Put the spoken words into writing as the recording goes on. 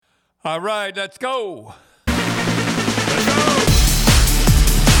All right, let's go.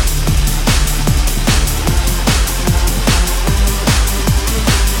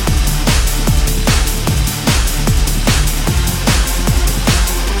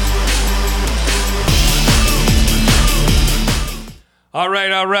 All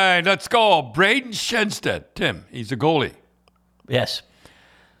right, let's go. Braden Shenstead. Tim, he's a goalie. Yes.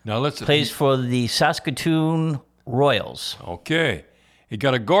 Now listen. Plays for the Saskatoon Royals. Okay. He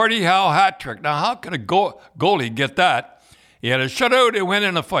got a Gordie Howe hat trick. Now, how can a goalie get that? He had a shutout and went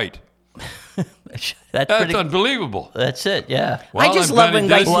in a fight. That's unbelievable. That's it, yeah. Well, I just love when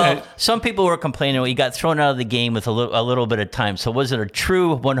guys... Well, some people were complaining he got thrown out of the game with a little bit of time. So was it a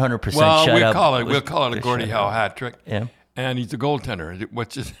true 100% shutout? Well, we'll call it a Gordie Howe hat trick. Yeah. And he's a goaltender,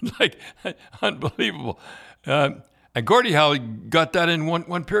 which is like unbelievable. And Gordie Howe got that in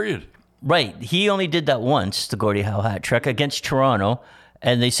one period. Right. He only did that once, the Gordie Howe hat trick, against Toronto.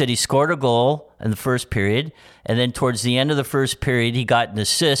 And they said he scored a goal in the first period. And then towards the end of the first period, he got an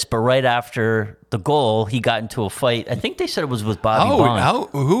assist. But right after the goal, he got into a fight. I think they said it was with Bobby Bond.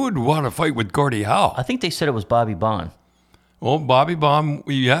 Who would want to fight with Gordie Howe? I think they said it was Bobby Bond. Oh, Bobby Bond,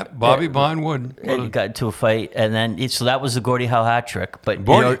 yeah, Bond would. And he got into a fight. And then, so that was the Gordie Howe hat trick. But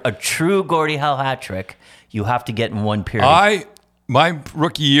a true Gordie Howe hat trick, you have to get in one period. My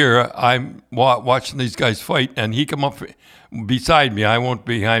rookie year, I'm watching these guys fight, and he come up beside me. I won't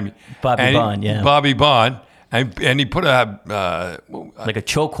behind me. Bobby Bond, and he put a like a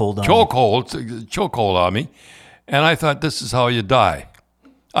chokehold on me, and I thought, this is how you die.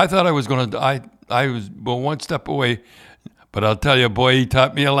 I thought I was going to die. I was one step away, but I'll tell you, boy, he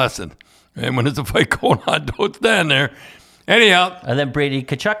taught me a lesson. And when there's a fight going on, don't stand there. Anyhow, and then Brady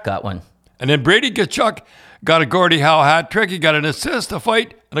Tkachuk got one. And then Brady Tkachuk got a Gordie Howe hat trick. He got an assist, a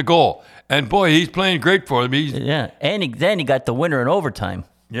fight, and a goal. And boy, he's playing great for them. And then he got the winner in overtime.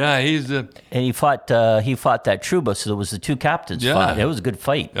 Yeah, and he fought that Trouba. So there was the two captains. Fought. It was a good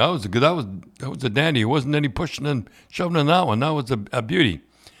fight. That was a dandy. It wasn't any pushing and shoving in that one. That was a beauty.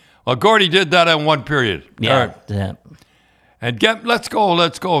 Well, Gordie did that in one period. Yeah. Yeah. And let's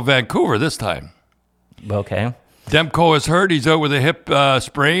go Vancouver this time. Okay. Demko is hurt. He's out with a hip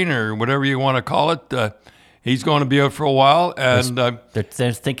sprain or whatever you want to call it. He's going to be out for a while, and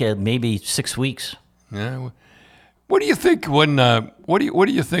they're thinking maybe 6 weeks. Yeah. What do you think when? What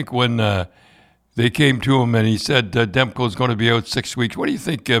do you think when they came to him and he said Demko's going to be out 6 weeks? What do you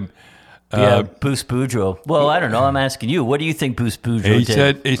think? Bruce Boudreau. Well, I don't know. I'm asking you. What do you think Bruce Boudreau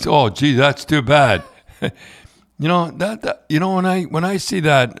did? He said, "Oh, gee, that's too bad." You know when I see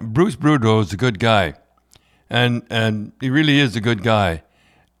that, Bruce Boudreau is a good guy, and he really is a good guy,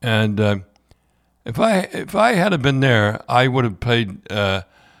 and. If I had been there, I would have played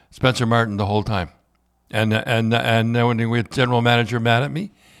Spencer Martin the whole time, and then when we had general manager mad at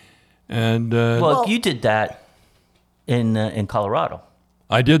me, and you did that in Colorado.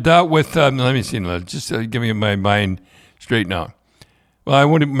 I did that with. Let me see. Just give me my mind straight now. Well, I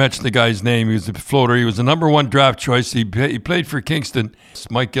wouldn't mention the guy's name. He was a floater. He was the number one draft choice. He played for Kingston. It's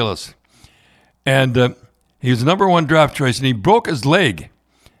Mike Gillis, and he was the number one draft choice, and he broke his leg.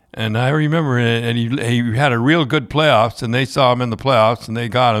 And I remember, and he had a real good playoffs, and they saw him in the playoffs, and they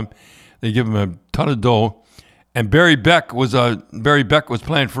got him. They give him a ton of dough. And Barry Beck was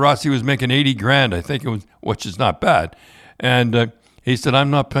playing for us. He was making $80,000, I think it was, which is not bad. And he said, "I'm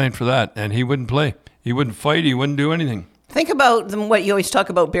not playing for that," and he wouldn't play. He wouldn't fight. He wouldn't do anything. Think about what you always talk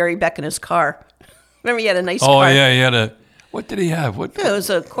about Barry Beck in his car. Remember, he had a nice car. Oh yeah, he had a. What did he have? It was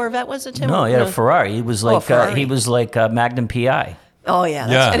a Corvette, was it, Tim? No, he had a Ferrari. He was like Magnum PI. Oh,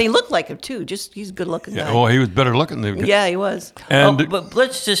 yeah. And he looked like him, too. He's a good-looking guy. Oh, he was better looking than Yeah, he was. But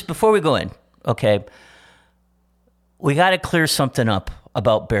let's just, before we go in, okay, we got to clear something up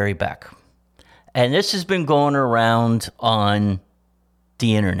about Barry Beck. And this has been going around on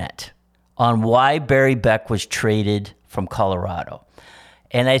the internet on why Barry Beck was traded from Colorado.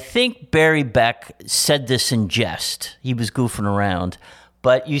 And I think Barry Beck said this in jest. He was goofing around.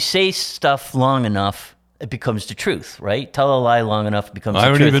 But you say stuff long enough, it becomes the truth, right? Tell a lie long enough, it becomes the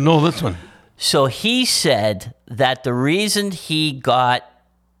truth. I don't even know this one. So he said that the reason he got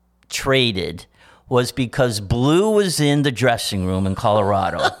traded was because Blue was in the dressing room in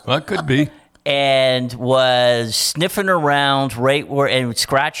Colorado. That could be. And was sniffing around and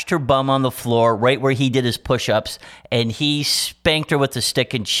scratched her bum on the floor right where he did his push-ups, and he spanked her with a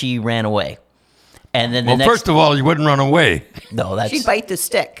stick, and she ran away. And then first of all, you wouldn't run away. No, she'd bite the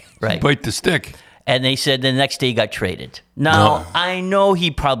stick. Right. Bite the stick. And they said the next day he got traded. Now, I know he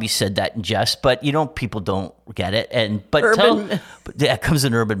probably said that in jest, but people don't get it. That comes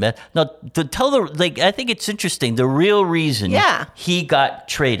an urban myth. Now, I think it's interesting. The real reason he got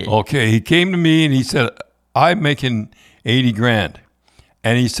traded. Okay, he came to me and he said, I'm making 80 grand.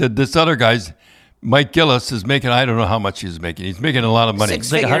 And he said, this other guy's, Mike Gillis, is making, I don't know how much he's making. He's making a lot of money.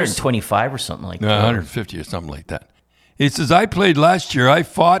 It's like 125 or something like that. 150 or something like that. He says, I played last year. I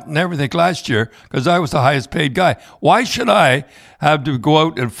fought and everything last year because I was the highest paid guy. Why should I have to go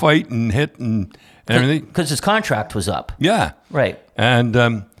out and fight and hit and everything? Because his contract was up. Yeah. Right. And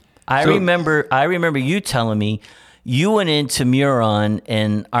I remember you telling me you went into Muron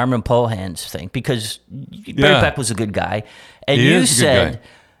and Armin Pohan's thing because Barry Beck was a good guy. And you said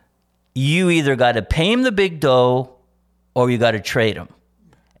you either got to pay him the big dough or you got to trade him.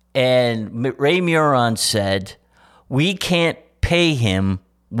 And Ray Muron said, we can't pay him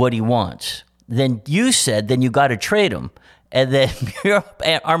what he wants. Then you said, then you got to trade him. And then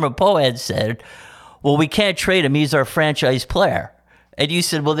Armin Pohan said, well, we can't trade him. He's our franchise player. And you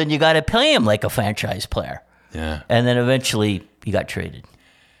said, well, then you got to pay him like a franchise player. Yeah. And then eventually he got traded.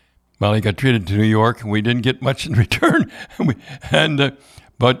 Well, he got traded to New York, and we didn't get much in return.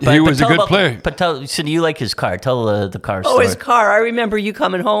 But he was a good player. But so you like his car. Tell the car story. Oh, his car. I remember you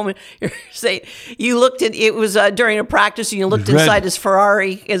coming home and you're saying you looked at it was during a practice and you looked inside his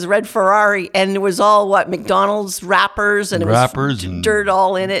Ferrari, his red Ferrari, and it was all McDonald's wrappers and it was dirt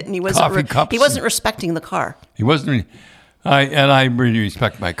all in it, and he wasn't respecting the car. He wasn't. I really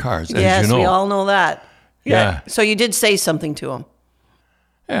respect my cars, as you know. Yes, we all know that. Yeah. So you did say something to him.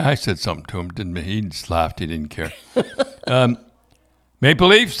 Yeah, I said something to him. Didn't he? Just laughed. He didn't care. Maple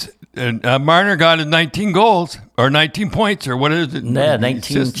Leafs, Marner got his 19 goals, or 19 points, or what is it? Yeah,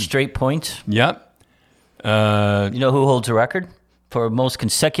 19 straight points. Yep. You know who holds the record for most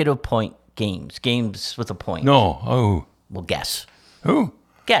consecutive point games with a point? No. Oh. Well, guess. Who?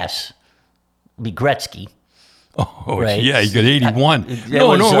 Guess. It'll be Gretzky. Oh, right. Yeah, he got 81.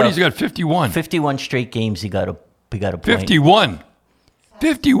 He's got 51. 51 straight games he got a point.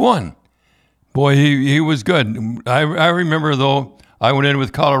 51. Boy, he was good. I remember, though, I went in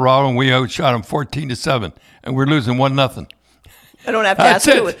with Colorado and we outshot them 14-7, and we're losing 1-0. I don't have to ask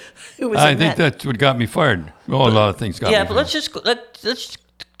who was I think that's what got me fired. A lot of things got me fired. Yeah, but let's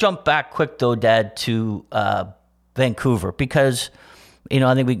jump back quick though, Dad, to Vancouver, because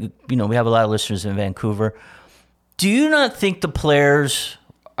I think we have a lot of listeners in Vancouver. Do you not think the players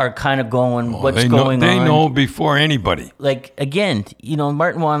are kind of going, what's going on? They know before anybody. Like, again,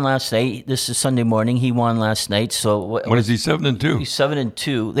 Martin won last night. This is Sunday morning. He won last night. So what is he, 7-2? He's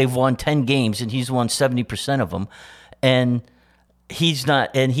 7-2. They've won 10 games, and he's won 70% of them. And he's not,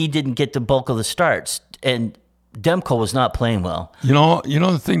 and he didn't get the bulk of the starts. And Demko was not playing well. You know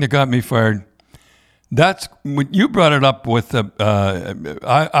the thing that got me fired? That's when you brought it up with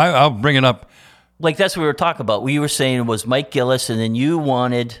I'll bring it up. Like, that's what we were talking about. We were saying it was Mike Gillis, and then you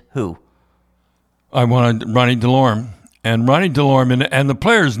wanted who? I wanted Ronnie Delorme. And Ronnie Delorme, and the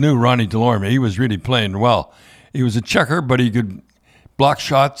players knew Ronnie Delorme. He was really playing well. He was a checker, but he could block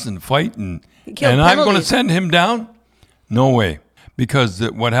shots and fight. And I'm going to send him down? No way. Because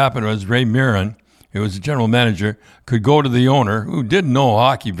what happened was Ray Muron, who was the general manager, could go to the owner, who didn't know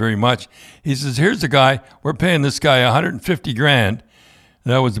hockey very much. He says, here's the guy. We're paying this guy $150,000.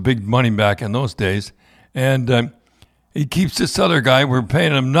 That was the big money back in those days. And he keeps this other guy. We're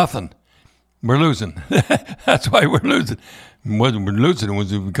paying him nothing. We're losing. That's why we're losing. It wasn't we're losing. It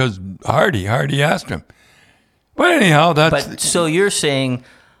was because Hardy asked him. But anyhow, so you're saying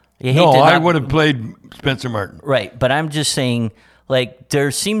I would have played Spencer Martin. Right, but I'm just saying, like, there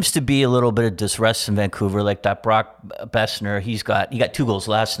seems to be a little bit of disrest in Vancouver. Like that Brock Bessemer, he got 2 goals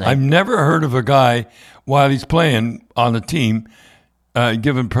last night. I've never heard of a guy while he's playing on the team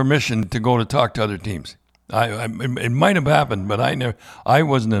given permission to go to talk to other teams. It might have happened, but I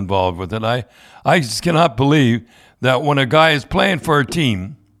wasn't involved with it. I just cannot believe that when a guy is playing for a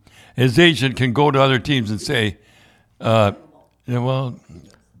team, his agent can go to other teams and say, well.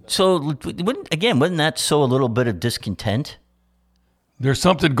 So wouldn't that sow a little bit of discontent? There's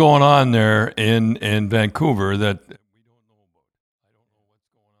something going on there in Vancouver that we don't know about.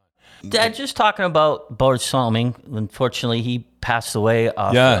 I don't know what's going on. Dad, just talking about Salming, unfortunately, he passed away.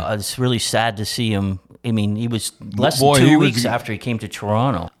 It's really sad to see him. I mean, he was less than 2 weeks after he came to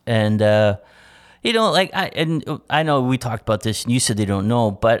Toronto. And, I know we talked about this and you said they don't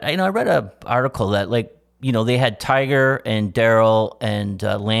know, but I read an article that, like, they had Tiger and Darryl and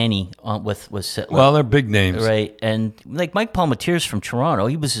Lanny with Sittler. Well, they're big names. Right. And like Mike Palmateer's from Toronto,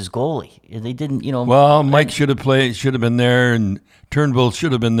 he was his goalie. They didn't, Well, Mike should have been there, and Turnbull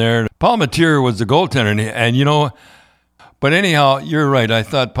should have been there. Palmateer was the goaltender, and but anyhow, you're right. I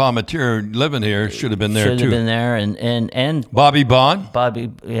thought Palmateer living here should have been there too. Should have been there, and Bobby Bond.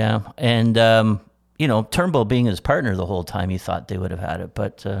 Yeah, and Turnbull being his partner the whole time, you thought they would have had it,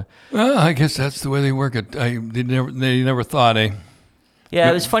 but Well, I guess that's the way they work it. They never thought, eh? Yeah,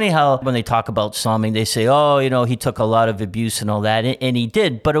 it was funny how when they talk about Salming, they say, oh, he took a lot of abuse and all that, and he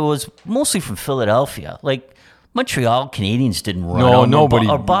did, but it was mostly from Philadelphia. Like, Montreal Canadiens didn't run him. Nobody.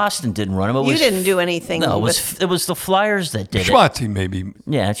 Or Boston didn't run him. You didn't do anything. No, it was the Flyers that did Schmatzy, maybe.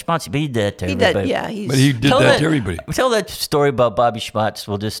 Yeah, Schmatzy, but he did it to everybody. But he did that to everybody. Tell that story about Bobby Schmatz.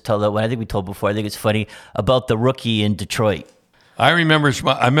 We'll just tell that one. I think we told before. I think it's funny about the rookie in Detroit. I remember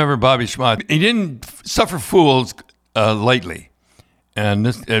Bobby Schmatz. He didn't suffer fools lightly. And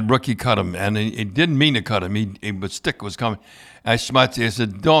this rookie cut him, and he didn't mean to cut him. His stick was coming. I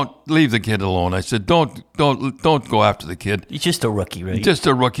said, "Don't leave the kid alone." I said, "Don't go after the kid. He's just a rookie, right? Just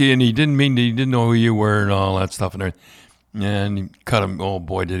a rookie, and he didn't know who you were and all that stuff and everything." And he cut him. Oh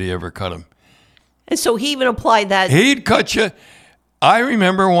boy, did he ever cut him! And so he even applied that. He'd cut you. I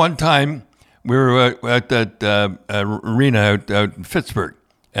remember one time we were at that arena out in Pittsburgh,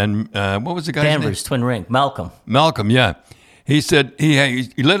 and what was the guy's name? Danvers, Twin Ring, Malcolm. Malcolm, yeah. He said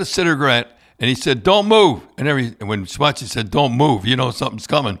he lit a cigarette and he said, "Don't move." And when Schmatzy said, "Don't move," something's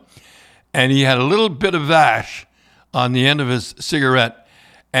coming. And he had a little bit of ash on the end of his cigarette,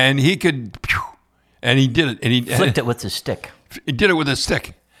 and he could, and he did it. And he flicked it with his stick. He did it with his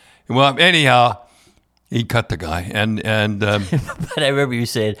stick. Well, anyhow, he cut the guy. And but I remember you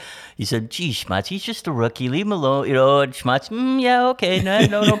said, "Gee, Schmatz, he's just a rookie. Leave him alone." And Schmatz, yeah, okay,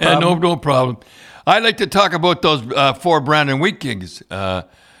 no problem. No problem. I'd like to talk about those 4 Brandon Wheat Kings.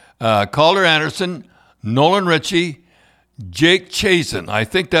 Calder Anderson, Nolan Ritchie, Jake Chason. I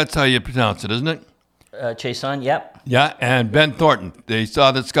think that's how you pronounce it, isn't it? Chason, yep. Yeah, and Ben Thornton. They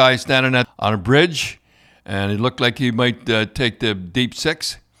saw this guy standing on a bridge, and it looked like he might take the deep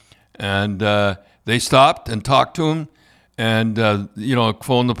 6. And they stopped and talked to him and,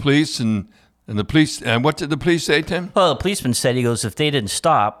 phoned the police and the police, and what did the police say to him? Well, the policeman said, he goes, if they didn't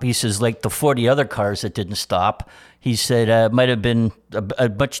stop, he says, like the 40 other cars that didn't stop, he said it might have been a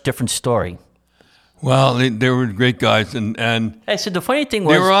much different story. Well, they were great guys, and I said the funny thing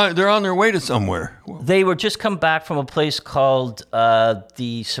was they're on their way to somewhere. They were just come back from a place called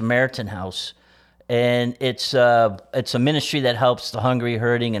the Samaritan House, and it's a ministry that helps the hungry,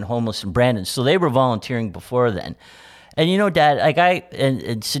 hurting, and homeless in Brandon. So they were volunteering before then. And Dad, like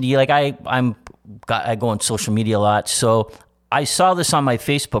and Cindy, like I go on social media a lot, so I saw this on my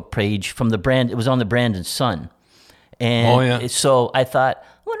Facebook page from it was on the Brandon Sun, and so I thought,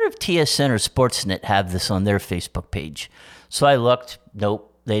 I wonder if TSN or Sportsnet have this on their Facebook page. So I looked,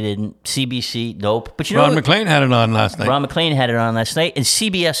 nope, they didn't. CBC, nope. But Ron McLean had it on last night. Ron McLean had it on last night, and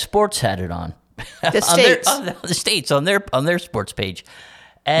CBS Sports had it on. The States. The States on their sports page,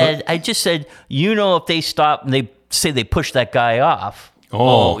 and I just said, if they stop and they say they pushed that guy off,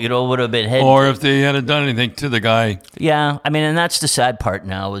 would have been heading. Or if they hadn't done anything to the guy. Yeah, I mean, and that's the sad part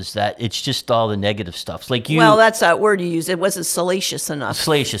now is that it's just all the negative stuff. Like Well, that's that word you used. It wasn't salacious enough.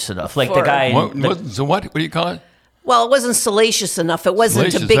 Salacious enough. Like the guy. So what do you call it? Well, it wasn't salacious enough. It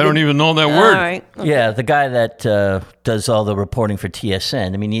wasn't salacious. a big. I don't even know that word. All right. Okay. Yeah, the guy that does all the reporting for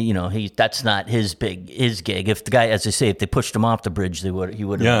TSN. I mean, that's not his gig. If the guy, as I say, if they pushed him off the bridge, he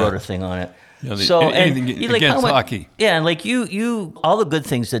would have wrote a thing on it. Yeah, anything against hockey. Yeah, and like you, all the good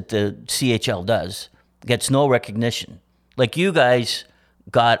things that the CHL does gets no recognition. Like you guys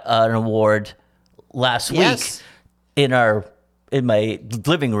got an award last week in my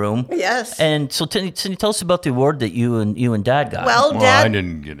living room. Yes. And so, tell us about the award that you and Dad got. Well, Dad, I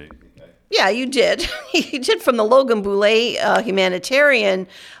didn't get it. Yeah, you did. You did from the Logan Boulay Humanitarian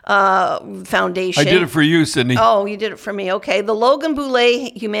Foundation. I did it for you, Sydney. Oh, you did it for me. Okay. The Logan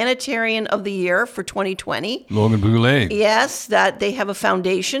Boulay Humanitarian of the Year for 2020. Logan Boulay. Yes, that they have a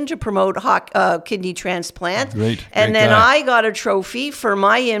foundation to promote kidney transplant. Great. And then guy. I got a trophy for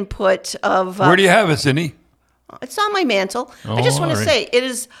my input of... Where do you have it, Sydney? It's on my mantle. I just want to say,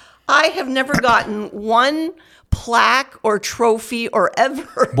 I have never gotten one plaque or trophy or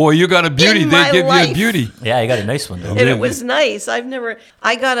ever. Boy, you got a beauty. They give you a beauty. Yeah, you got a nice one though. And it was nice. I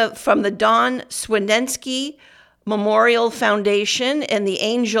got it from the Don Swindensky Memorial Foundation and the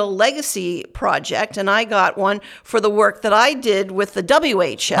Angel Legacy Project, and I got one for the work that I did with the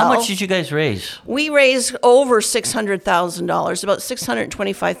WHL. How much did you guys raise? We raised over $600,000, about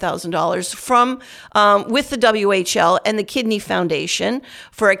 $625,000 from with the WHL and the Kidney Foundation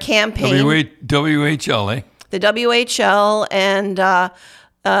for a campaign. WHL, eh? The WHL and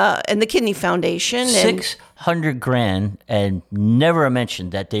the Kidney Foundation. $600,000, and never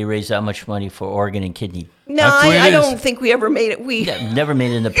mentioned that they raised that much money for organ and kidney. No, I don't think we ever made it. We never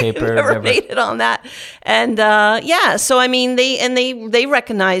made it in the paper. never made it on that. And so I mean, they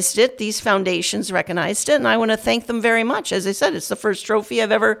recognized it. These foundations recognized it, and I want to thank them very much. As I said, it's the first trophy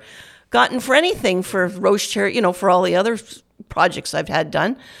I've ever gotten for anything for Rose Charity. For all the other projects I've had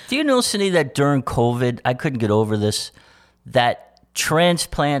done. Do you know, Cindy, that during COVID, I couldn't get over this, that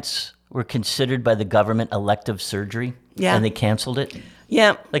transplants were considered by the government elective surgery, and they canceled it?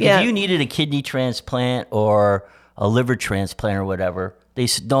 Yeah. If you needed a kidney transplant or a liver transplant or whatever, they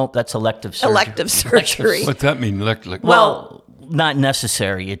said, nope, that's elective surgery. Elective surgery. What's that mean? Well, not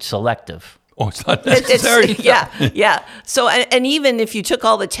necessary. It's elective. Oh, it's not necessary. Yeah. So, and even if you took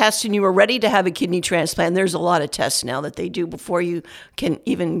all the tests and you were ready to have a kidney transplant, there's a lot of tests now that they do before you can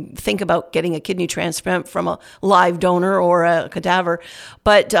even think about getting a kidney transplant from a live donor or a cadaver.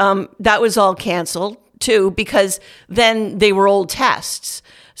 But that was all canceled too, because then they were old tests.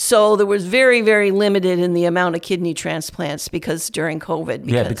 So there was very, very limited in the amount of kidney transplants during COVID.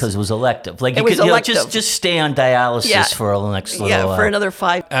 Because it was elective. It was elective. Just stay on dialysis for the next little while. Yeah, for another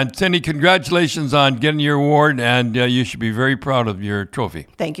 5. And Cindy, congratulations on getting your award, and you should be very proud of your trophy.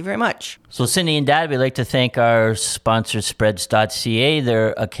 Thank you very much. So Cindy and Dad, we'd like to thank our sponsor, Spreads.ca.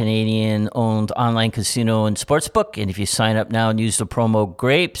 They're a Canadian-owned online casino and sportsbook. And if you sign up now and use the promo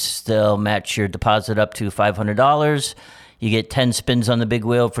GRAPES, they'll match your deposit up to $500. You get 10 spins on the big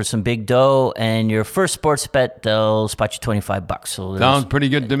wheel for some big dough, and your first sports bet, they'll spot you $25. So sounds pretty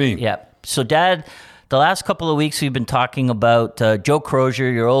good to me. Yeah. So, Dad, the last couple of weeks we've been talking about Joe Crozier,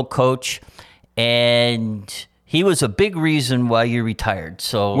 your old coach, and he was a big reason why you retired.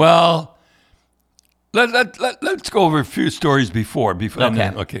 So, well, let's go over a few stories before.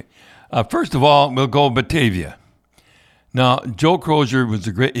 Okay. First of all, we'll go Batavia. Now, Joe Crozier was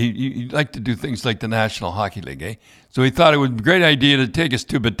he liked to do things like the National Hockey League, eh? So he thought it was a great idea to take us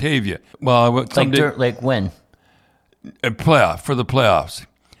to Batavia. Well, like when? For the playoffs.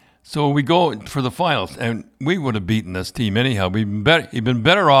 So we go for the finals, and we would have beaten this team anyhow. He'd been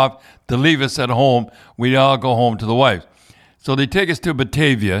better off to leave us at home. We'd all go home to the wives. So they take us to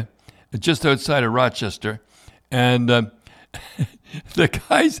Batavia, just outside of Rochester, and the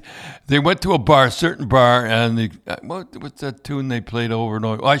guys, they went to a certain bar, and what's that tune they played over and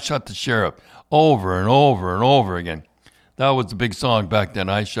over? I Shot the Sheriff, over and over and over again. That was the big song back then,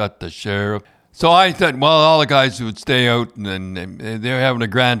 I Shot the Sheriff. So I thought, well, all the guys would stay out, and they were having a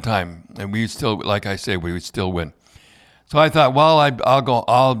grand time, and we still, like I say, we would still win. So I thought, well,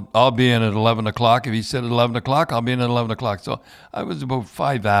 I'll be in at 11 o'clock. If he said at 11 o'clock, I'll be in at 11 o'clock. So I was about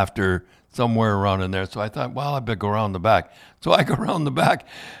 5 after, somewhere around in there. So I thought, well, I better go around the back. So I go around the back.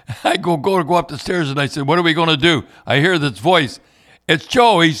 I go up the stairs, and I said, what are we going to do? I hear this voice. It's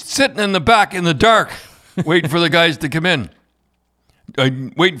Joe. He's sitting in the back in the dark, waiting for the guys to come in,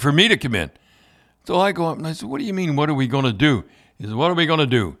 waiting for me to come in. So I go up, and I said, what do you mean, what are we going to do? He says, what are we going to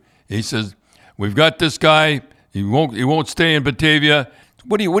do? He says, we've got this guy. He won't stay in Batavia.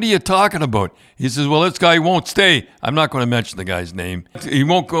 What are you talking about? He says, well, this guy won't stay. I'm not going to mention the guy's name. He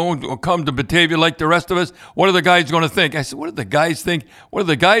won't come to Batavia like the rest of us. What are the guys going to think? I said, what do the guys think? What do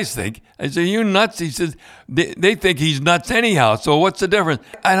the guys think? I said, you nuts? He says, they think he's nuts anyhow. So what's the difference?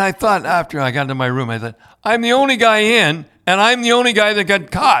 And I thought, after I got into my room, I thought, I'm the only guy in, and I'm the only guy that got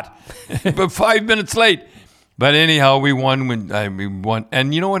caught. But 5 minutes late. But anyhow, we won. We won.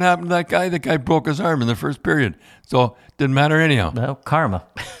 And you know what happened to that guy? That guy broke his arm in the first period. So didn't matter anyhow. Well, karma.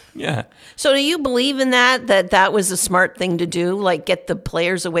 Yeah. So do you believe in that was a smart thing to do, like get the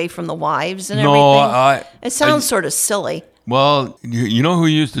players away from the wives and everything? It sounds sort of silly. Well, you know who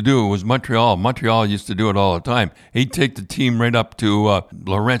used to do it was Montreal. Montreal used to do it all the time. He'd take the team right up to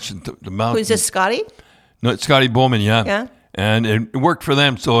Laurentian, the mountain. Who's this, Scotty? No, it's Scotty Bowman, yeah. Yeah. And it worked for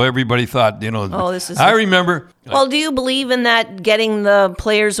them, so everybody thought, this is. I remember. Well, do you believe in that, getting the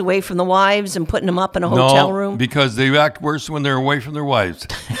players away from the wives and putting them up in a hotel room? No, because they act worse when they're away from their wives.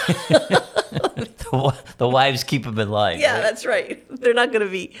 The wives keep them in line. Yeah, right? That's right. They're not going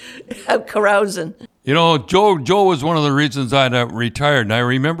to be out carousing. Joe was one of the reasons I retired. And I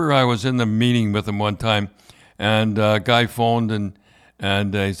remember I was in the meeting with him one time, and a guy phoned,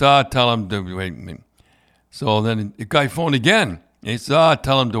 and he said, tell him to wait. So then the guy phoned again. He said,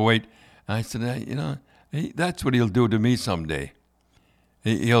 tell him to wait. And I said, That's what he'll do to me someday.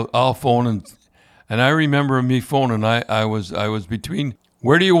 I'll phone and I remember me phoning. I was between.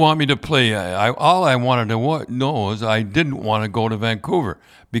 Where do you want me to play? All I wanted to know is I didn't want to go to Vancouver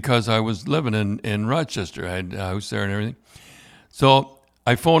because I was living in Rochester. I had a house there and everything. So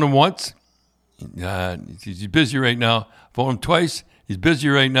I phoned him once. He's busy right now. Phoned him twice. He's busy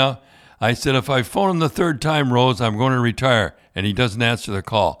right now. I said, if I phone him the third time, Rose, I'm going to retire. And he doesn't answer the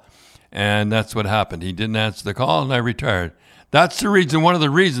call. And that's what happened. He didn't answer the call, and I retired. That's the reason. One of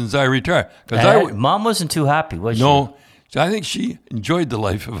the reasons I retired. Mom wasn't too happy, was she? No. I think she enjoyed the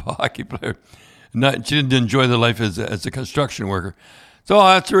life of a hockey player. She didn't enjoy the life as a construction worker. So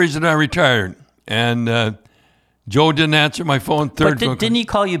that's the reason I retired. And Joe didn't answer my phone. Didn't he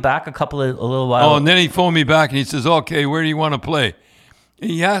call you back a little while? Oh, and then he phoned me back and he says, "Okay, where do you want to play?"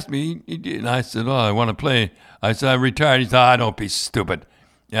 And he asked me, and I said, "Oh, I want to play." I said, "I'm retired." He said, "Don't be stupid."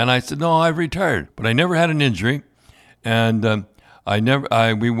 And I said, "No, I've retired, but I never had an injury, and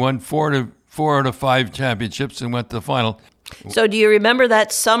we won 4 out of 5 championships and went to the final." So do you remember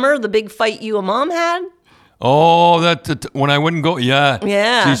that summer, the big fight you and Mom had? Oh, when I wouldn't go, yeah.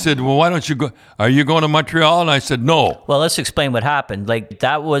 Yeah. She said, "Well, why don't you go? Are you going to Montreal?" And I said, "No." Well, let's explain what happened. Like,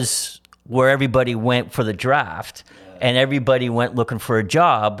 that was where everybody went for the draft, and everybody went looking for a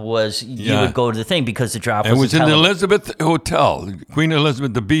job. You would go to the thing because the draft was. It was in the Elizabeth Hotel, Queen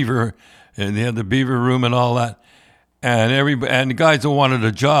Elizabeth, the Beaver, and they had the Beaver Room and all that. And the guys that wanted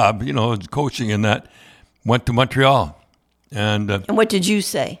a job, coaching and that, went to Montreal. And what did you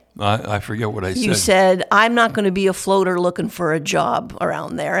say? I forget what I said. You said, "I'm not going to be a floater looking for a job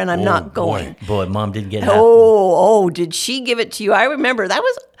around there, and I'm not going." Boy, Mom didn't get happy. Oh, did she give it to you? I remember that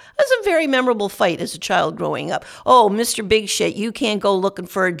was a very memorable fight as a child growing up. "Oh, Mr. Big Shit, you can't go looking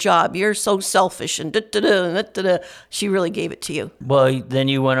for a job. You're so selfish," and da-da-da. She really gave it to you. Well, then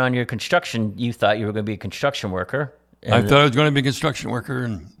you went on your construction. You thought you were going to be a construction worker. I thought I was going to be a construction worker,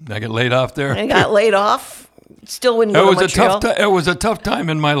 and I got laid off there. I got laid off. Still wouldn't go to Montreal. It was a tough time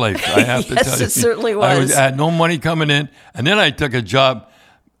in my life, I have to tell you. Yes, it certainly was. I had no money coming in, and then I took a job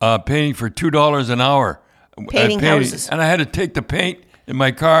painting for $2 an hour. Painting houses. And I had to take the paint in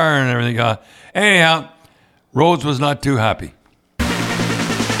my car and everything. Anyhow, Rose was not too happy.